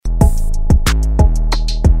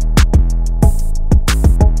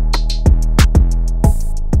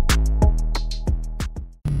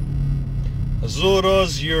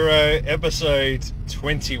Azores Euro episode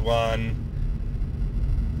 21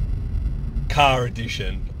 car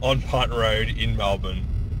edition on Punt Road in Melbourne.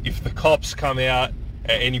 If the cops come out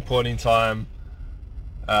at any point in time,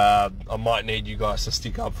 I might need you guys to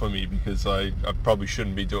stick up for me because I probably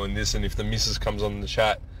shouldn't be doing this, and if the missus comes on the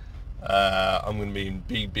chat, I'm going to be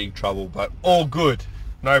in big trouble, but all good,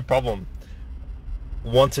 no problem.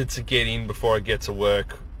 Wanted to get in before I get to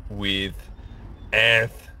work with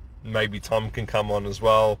Anth. Maybe Tom can come on as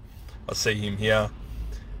well. I see him here,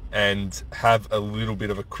 and have a little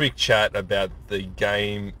bit of a quick chat about the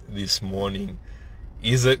game this morning.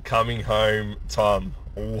 Is it coming home, Tom?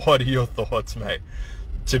 What are your thoughts, mate?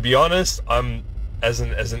 To be honest, I'm as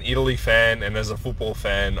an Italy fan and as a football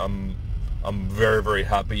fan, I'm very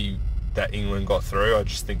happy that England got through. I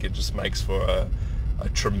just think it just makes for a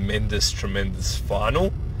tremendous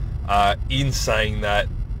final. In saying that,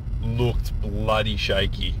 looked bloody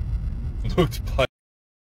shaky. Looked bloody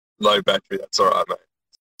low battery. That's all right, mate.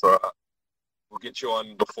 It's all right. We'll get you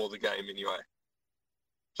on before the game anyway.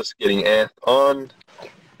 Just getting Anth on.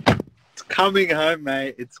 It's coming home,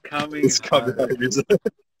 mate. It's coming home. Isn't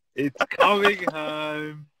it? It's coming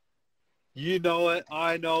home. You know it.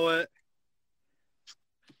 I know it.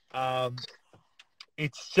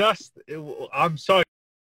 It's just, I'm so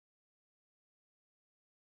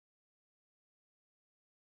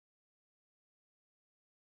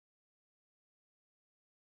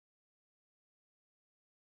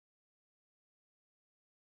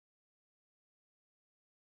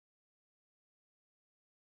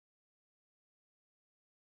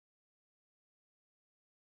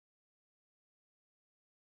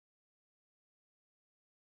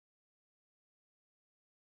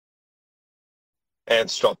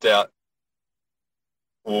Ant's dropped out.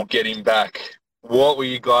 We'll get him back. What were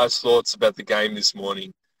you guys' thoughts about the game this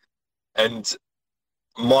morning? And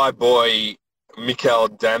my boy, Mikael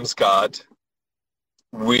Damsgaard,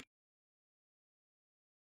 that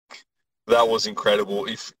was incredible.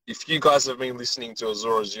 If you guys have been listening to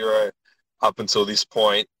Azores Zero up until this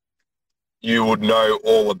point, you would know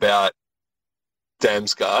all about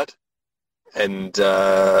Damsgaard, and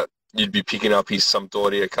you'd be picking up his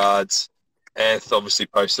Sampdoria cards. Anth obviously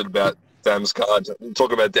posted about Damsgaard. We'll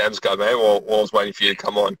talk about Damsgaard, man, while I was waiting for you to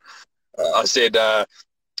come on. I said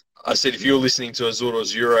if you were listening to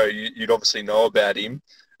Azores Euro, you'd obviously know about him.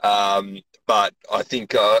 But I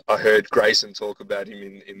think I heard Grayson talk about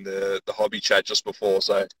him in the hobby chat just before,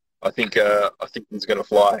 so I think he's going to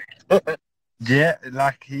fly. yeah,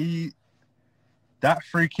 like that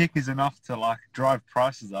free kick is enough to like drive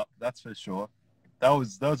prices up. That's for sure. That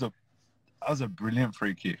was a brilliant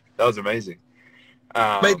free kick. That was amazing.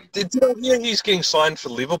 Mate, did I hear he's getting signed for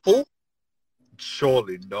Liverpool?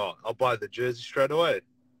 Surely not. I'll buy the jersey straight away.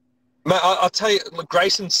 Mate, I'll tell you, look,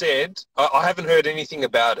 Grayson said, I haven't heard anything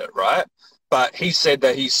about it, right? But he said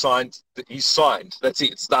that he's signed. That's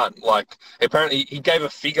it. It's done. Like, apparently he gave a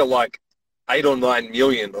figure like 8 or 9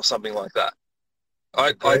 million or something like that.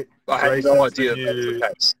 I had no idea that was the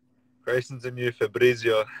case. Grayson's a new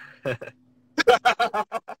Fabrizio.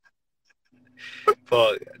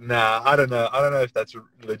 But nah, I don't know. I don't know if that's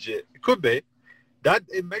legit. It could be.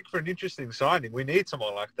 It'd make for an interesting signing. We need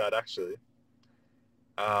someone like that, actually.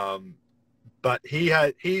 But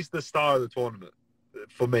he's the star of the tournament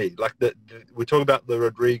for me. Like we talk about the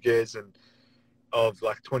Rodriguez and of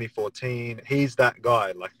like 2014. He's that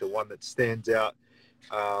guy, like the one that stands out.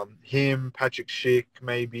 Him, Patrick Schick,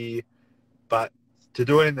 maybe. But to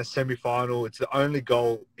do it in the semi-final, it's the only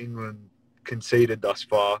goal England conceded thus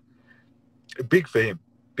far. Big for him.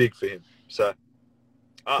 So,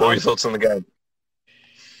 what were your thoughts on the game?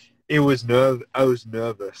 I was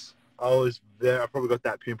nervous. I was there. I probably got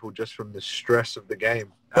that pimple just from the stress of the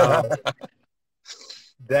game.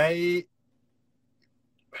 They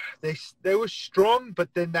were strong,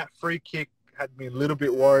 but then that free kick had me a little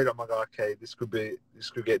bit worried. I'm like, okay, this could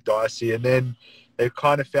get dicey. And then they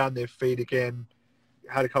kind of found their feet again.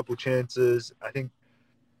 Had a couple chances. I think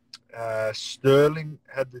Sterling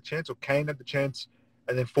had the chance, or Kane had the chance,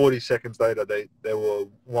 and then 40 seconds later they were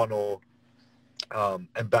 1-1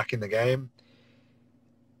 and back in the game.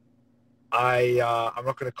 I'm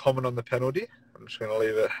not going to comment on the penalty. I'm just going to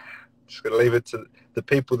leave it to the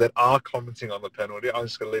people that are commenting on the penalty. I'm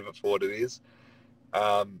just going to leave it for what it is.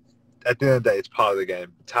 At the end of the day, it's part of the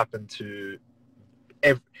game. It's happened to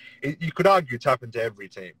you could argue it's happened to every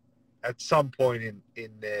team at some point in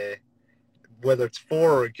their, whether it's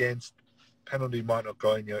for or against, penalty might not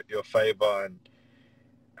go in your favor. And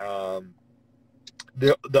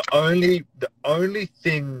the only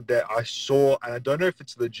thing that I saw, and I don't know if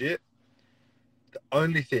it's legit, the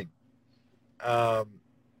only thing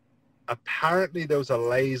apparently there was a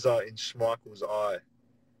laser in Schmeichel's eye,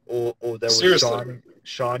 or there was Seriously?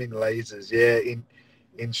 shining lasers,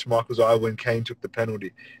 in Schmeichel's eye when Kane took the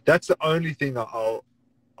penalty. That's the only thing I'll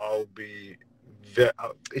be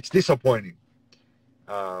it's disappointing,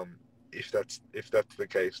 if that's the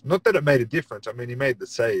case. Not that it made a difference. I mean, he made the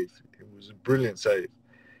save. It was a brilliant save.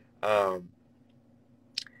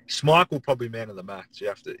 Schmeichel probably man of the match.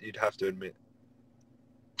 You'd have to admit.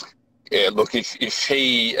 Yeah, look, if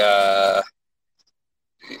he had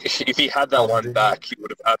that one back, he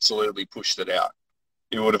would have absolutely pushed it out.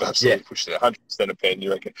 He would have absolutely pushed it 100% a pen,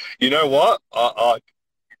 you reckon? You know what?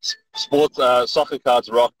 Sports Soccer Cards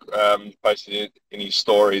Rock posted it in his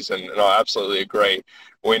stories, and I absolutely agree.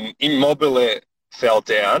 When Immobile fell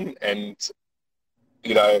down, and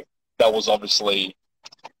that was obviously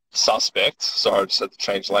suspect. Sorry, I just had to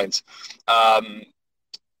change lanes.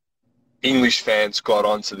 English fans got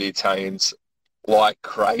onto the Italians like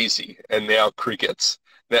crazy, and now crickets.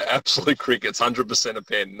 They're absolute crickets, 100% a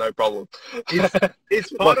pen, no problem.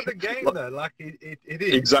 It's part of the game, though. Like, it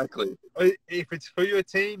is. Exactly. If it's for your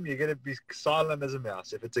team, you're going to be silent as a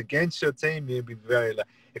mouse. If it's against your team, you'll be very loud.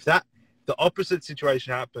 If the opposite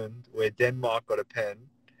situation happened, where Denmark got a pen,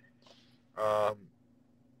 I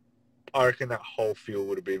reckon that whole field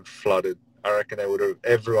would have been flooded. I reckon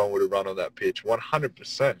everyone would have run on that pitch,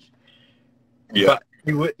 100%. Yeah.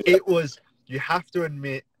 But it was, you have to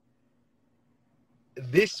admit,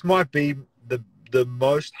 this might be the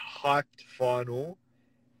most hyped final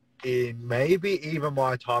in maybe even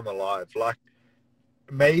my time alive. Like,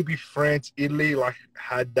 maybe France, Italy, like,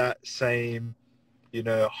 had that same,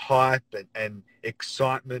 hype and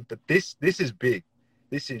excitement. But this is big.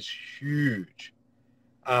 This is huge.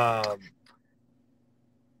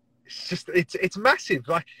 It's massive.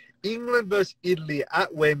 Like, England versus Italy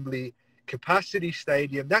at Wembley, capacity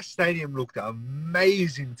stadium. That stadium looked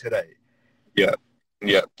amazing today. Yeah.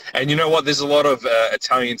 Yeah. And you know what? There's a lot of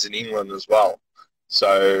Italians in England as well.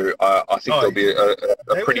 So I think there'll be a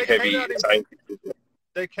pretty heavy Italian.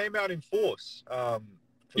 They came out in force for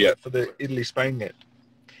the Italy-Spain game.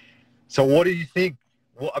 So what do you think?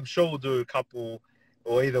 Well, I'm sure we'll do a couple,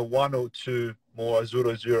 or either one or two more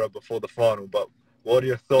Azzurro before the final. But what are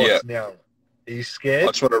your thoughts now? Are you scared? I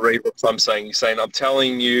just want to read what I'm saying. He's saying, I'm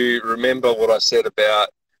telling you, remember what I said about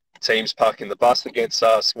teams parking the bus against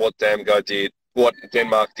us, what Denmark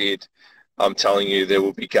did. I'm telling you, there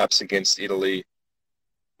will be gaps against Italy.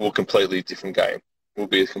 Will be a completely different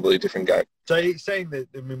game. So he's saying that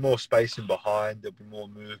there'll be more spacing behind, there'll be more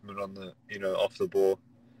movement on the, off the ball.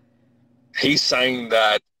 He's saying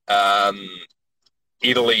that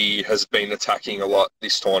Italy has been attacking a lot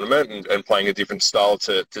this tournament and playing a different style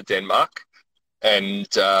to Denmark. And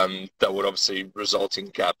that would obviously result in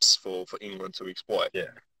gaps for England to exploit.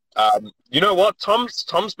 Yeah. You know what?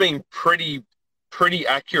 Tom's been pretty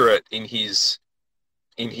accurate in his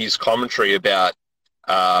commentary about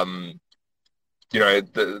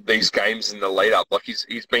these games in the lead up. Like,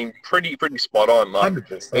 he's been pretty spot on. Like,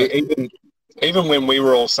 100%. Even when we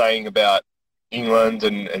were all saying about England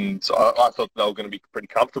and I thought they were going to be pretty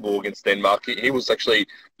comfortable against Denmark, he was actually,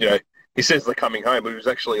 he says they're coming home, but he was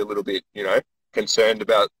actually a little bit, concerned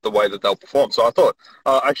about the way that they'll perform. So I thought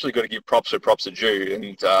I actually got to give props where props are due,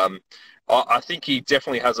 and I think he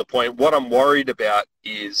definitely has a point. What I'm worried about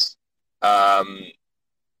is our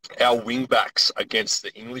wingbacks against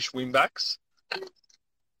the English wingbacks.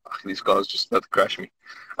 This guy's just about to crash me.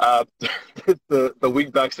 The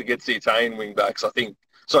wingbacks against the Italian wingbacks,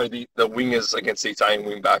 the wingers against the Italian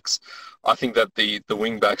wingbacks. I think that the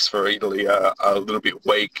wingbacks for Italy are a little bit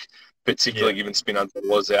weak, particularly given Spinazzola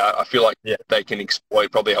was out. I feel like they can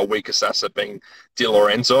exploit probably our weakest asset being Di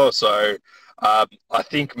Lorenzo. So I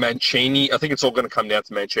think Mancini, I think it's all going to come down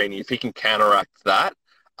to Mancini. If he can counteract that,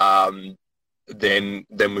 then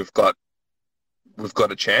we've got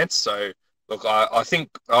a chance. So look, I think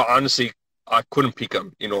honestly I couldn't pick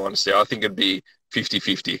him, in all honesty. I think it'd be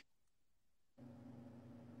 50-50.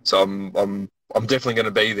 So I'm definitely going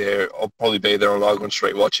to be there. I'll probably be there on Logan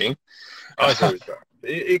Street watching. I agree with that.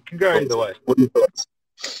 It can go either way. What are your thoughts?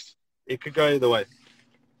 It could go either way.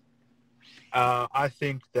 I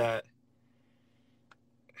think that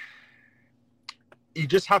you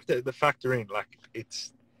just have to factor in, like,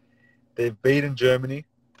 they've beaten Germany.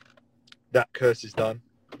 That curse is done.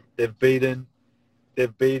 They've beaten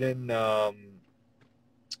now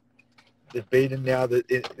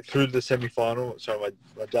through the semi-final. Sorry,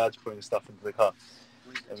 my dad's putting stuff into the car.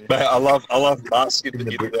 Mate, I love Musk in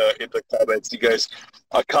the comments. He goes,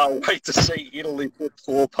 I can't wait to see Italy put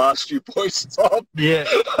 4 past you boys, Tom. Yeah.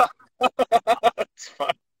 It's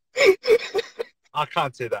fun. I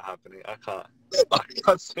can't see that happening. I can't. I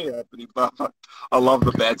can't see it happening, but I love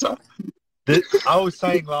the banter. I was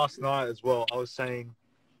saying last night as well. I was saying,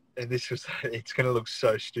 and this was, it's going to look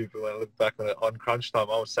so stupid when I look back on it. On crunch time,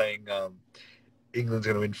 I was saying England's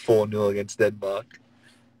going to win 4-0 against Denmark.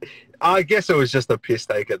 I guess it was just a piss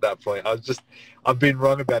take at that point. I've been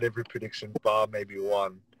wrong about every prediction, bar maybe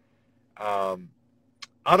one. I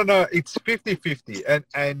don't know. It's 50-50.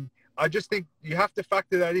 And I just think you have to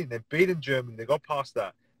factor that in. They've beaten Germany. They got past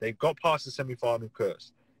that. They got past the semi-final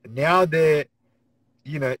curse. And now they're,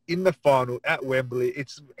 in the final at Wembley.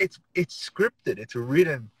 It's scripted. It's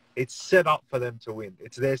written. It's set up for them to win.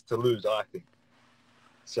 It's theirs to lose, I think.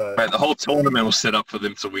 So, mate, the whole tournament was set up for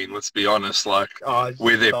them to win. Let's be honest. Like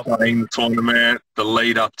where they're playing the tournament, the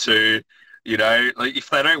lead up to, like if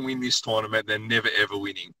they don't win this tournament, they're never ever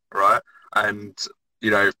winning, right? And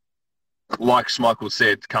like Schmeichel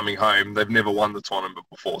said, coming home, they've never won the tournament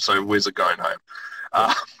before. So where's it going home?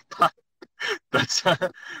 That's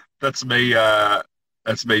me.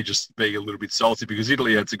 That's me just being a little bit salty because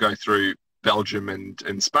Italy had to go through Belgium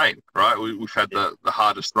and Spain, right? We've had the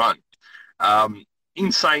hardest run. In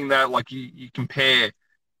saying that, like you compare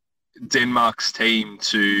Denmark's team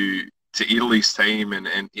to Italy's team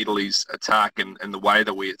and Italy's attack and the way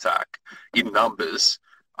that we attack in numbers,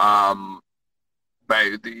 it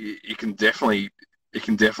can definitely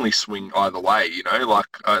swing either way.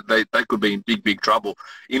 They could be in big trouble.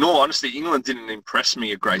 In all honesty, England didn't impress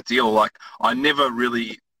me a great deal. Like I never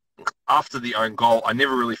really, after the own goal, I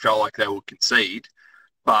never really felt like they would concede,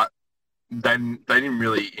 but then they didn't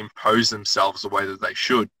really impose themselves the way that they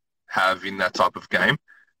should have in that type of game,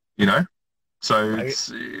 So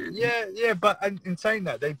it's but in saying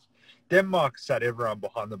that, Denmark sat everyone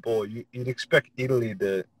behind the ball. You'd expect Italy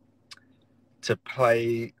to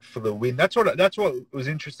play for the win. That's what was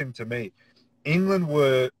interesting to me. England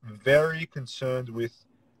were very concerned with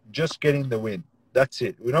just getting the win. That's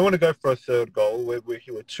it. We don't want to go for a third goal. We're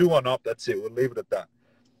 2-1 up. That's it. We'll leave it at that.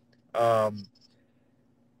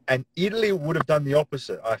 And Italy would have done the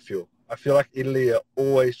opposite, I feel. I feel like Italy are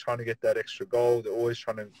always trying to get that extra goal. They're always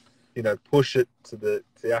trying to, push it to the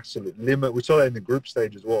absolute limit. We saw that in the group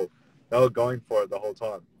stage as well. They were going for it the whole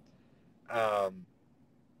time.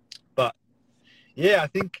 But, yeah, I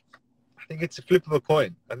think it's a flip of a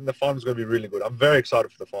coin. I think the final's going to be really good. I'm very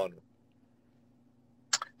excited for the final.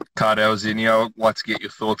 Cardell Zinio, I'd like to get your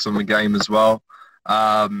thoughts on the game as well.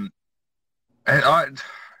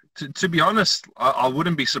 To be honest, I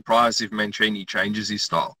wouldn't be surprised if Mancini changes his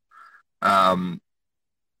style. And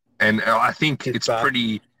I think I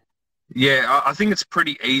think it's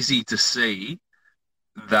pretty easy to see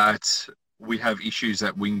that we have issues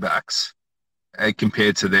at wing-backs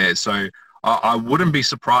compared to theirs. So I wouldn't be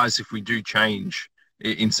surprised if we do change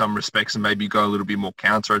in some respects and maybe go a little bit more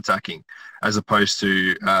counter-attacking as opposed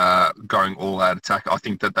to going all-out attack. I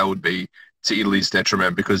think that would be to Italy's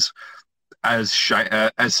detriment because as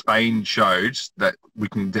Spain showed that we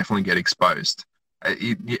can definitely get exposed.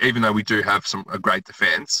 Even though we do have a great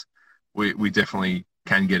defence, we definitely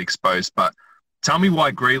can get exposed. But tell me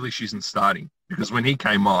why Grealish isn't starting, because when he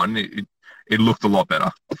came on, it looked a lot better.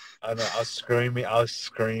 I know. I was screaming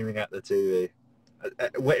at the TV,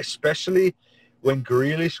 especially when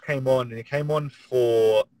Grealish came on, and he came on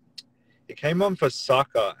for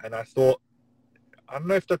Saka, and I thought, I don't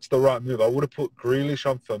know if that's the right move. I would have put Grealish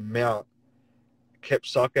on for Mount, kept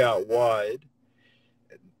Saka out wide,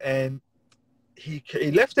 and he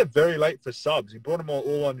left it very late for subs. He brought them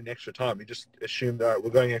all on in extra time. He just assumed, all right, we're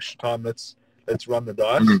going extra time. Let's run the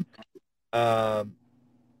dice. Mm-hmm.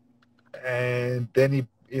 And then he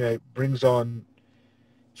brings on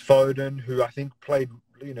Foden, who I think played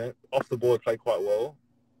off the ball, played quite well.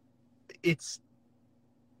 It's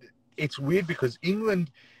weird because England,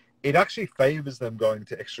 it actually favours them going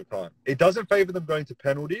to extra time. It doesn't favour them going to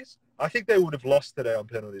penalties. I think they would have lost today on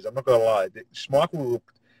penalties. I'm not going to lie. Schmeichel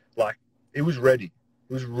looked like he was ready.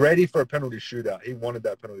 He was ready for a penalty shootout. He wanted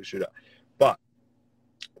that penalty shootout. But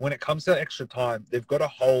when it comes to extra time, they've got a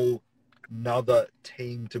whole another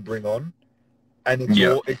team to bring on. And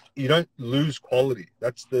you don't lose quality.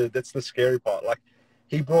 That's the scary part. Like,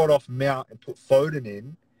 he brought off Mount and put Foden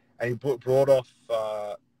in, and he brought off,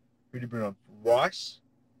 who did he bring on? Rice?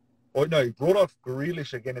 Or no, he brought off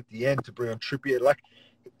Grealish again at the end to bring on Trippier. Like,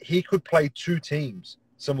 he could play two teams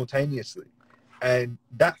simultaneously. And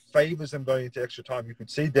that favours them going into extra time. You could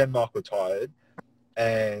see Denmark were tired,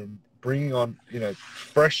 and bringing on,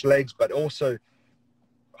 fresh legs, but also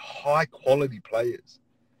high quality players.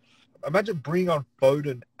 Imagine bringing on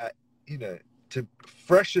Foden at, to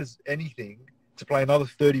fresh as anything to play another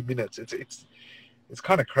 30 minutes. It's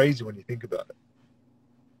kind of crazy when you think about it.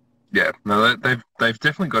 Yeah, no, they've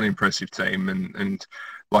definitely got an impressive team, and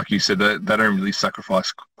like you said, they don't really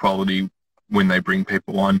sacrifice quality when they bring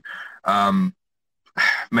people on. Um,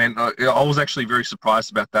 Man, I was actually very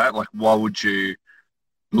surprised about that. Like, why would you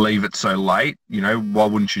leave it so late? You know, why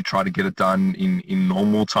wouldn't you try to get it done in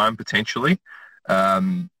normal time potentially?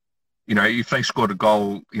 Um, you know, if they scored a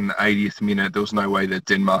goal in the 80th minute, there was no way that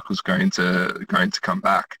Denmark was going to come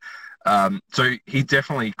back. So he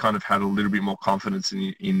definitely kind of had a little bit more confidence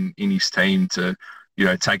in his team to, you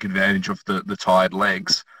know, take advantage of the tired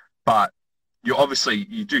legs. But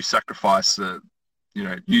you do sacrifice you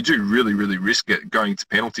know, you do really, really risk it going to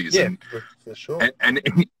penalties. Yeah, for sure. And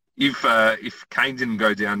if Kane didn't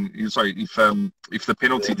go down, sorry, if the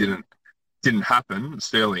penalty didn't happen,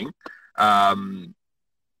 Sterling, then,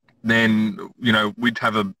 you know, we'd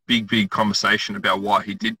have a big conversation about why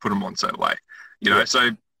he did put him on so late. You know, Yeah.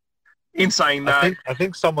 so in saying that, I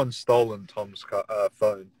think someone's stolen Tom's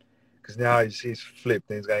phone, because now he's flipped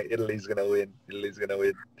and he's going, Italy's going to win. Italy's going to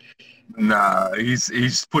win. nah,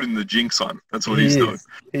 he's putting the jinx on. That's what He he's is.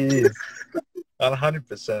 doing. He is.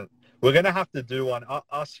 100%. We're going to have to do one,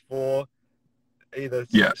 us four, either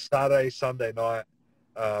Yeah. Saturday, Sunday night,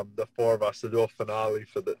 the four of us to do a finale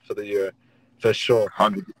for the Euro, for sure.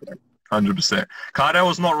 100%. Cardell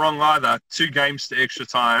was not wrong either. 2 games to extra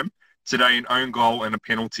time today, an own goal and a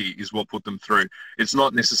penalty is what put them through. It's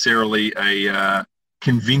not necessarily a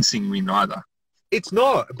convincing win either. It's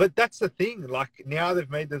not, but that's the thing. Like, now they've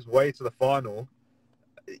made this way to the final.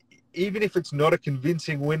 Even if it's not a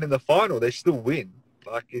convincing win in the final, they still win.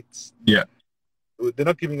 Like, it's... Yeah. They're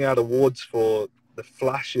not giving out awards for the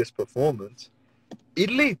flashiest performance.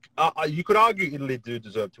 Italy, you could argue Italy do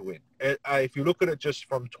deserve to win. If you look at it just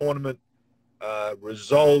from tournament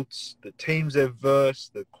results, the teams they've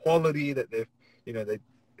versed, the quality that they've, you know, they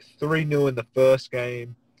 3-0 in the first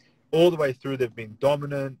game, all the way through they've been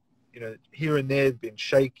dominant. You know, here and there they've been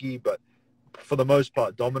shaky, but for the most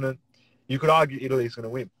part dominant. You could argue Italy's going to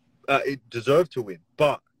win. It deserved to win,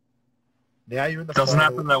 but now you're in the Doesn't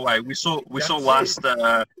final. happen that way. We saw last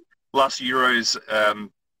Euros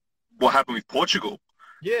what happened with Portugal.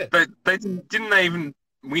 Yeah, They didn't even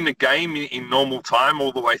win a game in normal time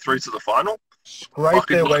all the way through to the final. scrape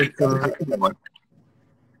their way It doesn't through. happen that way.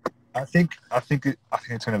 I think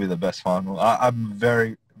it's going to be the best final. I'm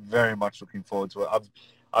very, very much looking forward to it.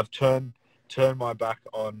 I've turned my back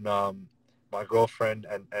on my girlfriend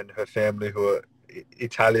and her family who are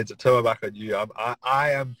Italians. I turn my back on you.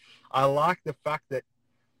 I like the fact that,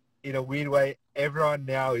 in a weird way, everyone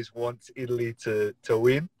now wants Italy to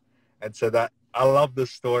win, and so that I love the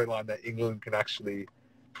storyline that England can actually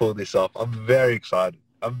pull this off. I'm very excited.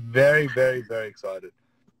 I'm very, very, very excited.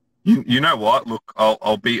 You know what? Look,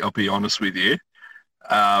 I'll be honest with you.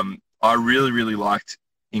 I really, really liked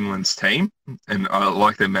England's team, and I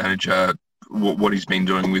like their manager, what he's been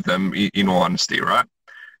doing with them, in all honesty, right?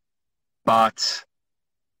 But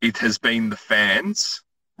it has been the fans,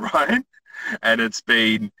 right? And it's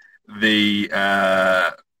been the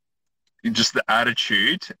just the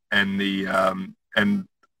attitude and and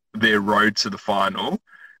their road to the final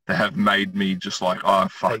that have made me just like, oh,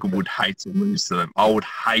 fuck, I would hate to lose to them. I would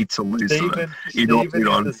hate to lose to them. Stephen is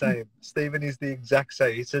the same. Stephen is the exact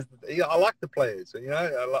same. He says, I like the players, you know,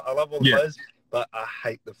 I love all the players, but I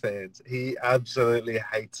hate the fans. He absolutely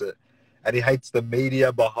hates it. And he hates the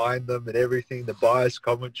media behind them and everything, the biased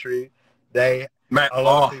commentary. Mate,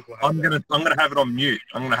 I'm gonna have it on mute.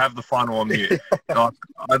 I'm gonna have the final on mute.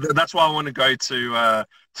 That's why I want to go to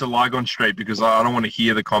Lygon Street, because I don't want to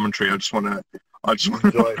hear the commentary. I just want to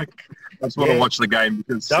watch the game,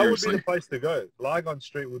 because that seriously, would be the place to go. Lygon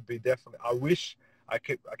Street would be definitely. I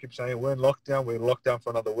keep saying we're in lockdown. We're in lockdown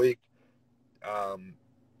for another week.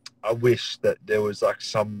 I wish that there was like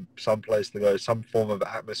some place to go, some form of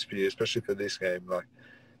atmosphere, especially for this game. Like,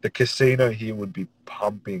 the casino here would be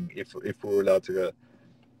pumping if we were allowed to go.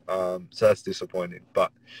 So that's disappointing.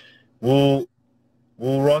 But we'll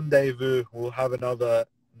rendezvous. We'll have another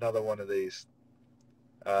one of these.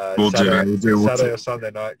 Saturday or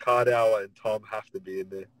Sunday night. Cardell and Tom have to be in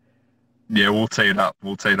there. Yeah, we'll tee it up.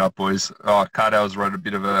 We'll tee it up, boys. Cardell's wrote a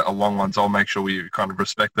bit of a long one, so I'll make sure we kind of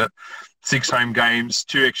respect it. 6 home games,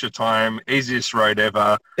 2 extra time, easiest road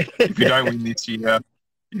ever. If you don't win this year,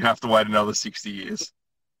 you have to wait another 60 years.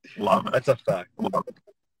 Love it. That's a fact. Love it.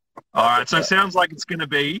 All right, so it sounds like it's gonna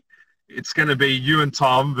be you and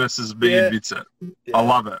Tom versus me and Vincent. Yeah. I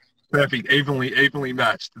love it. Perfect, evenly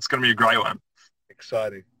matched. It's gonna be a great one.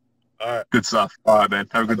 Exciting. All right. Good stuff. All right, man.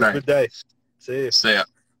 Have a good day. Good day. See you. See ya.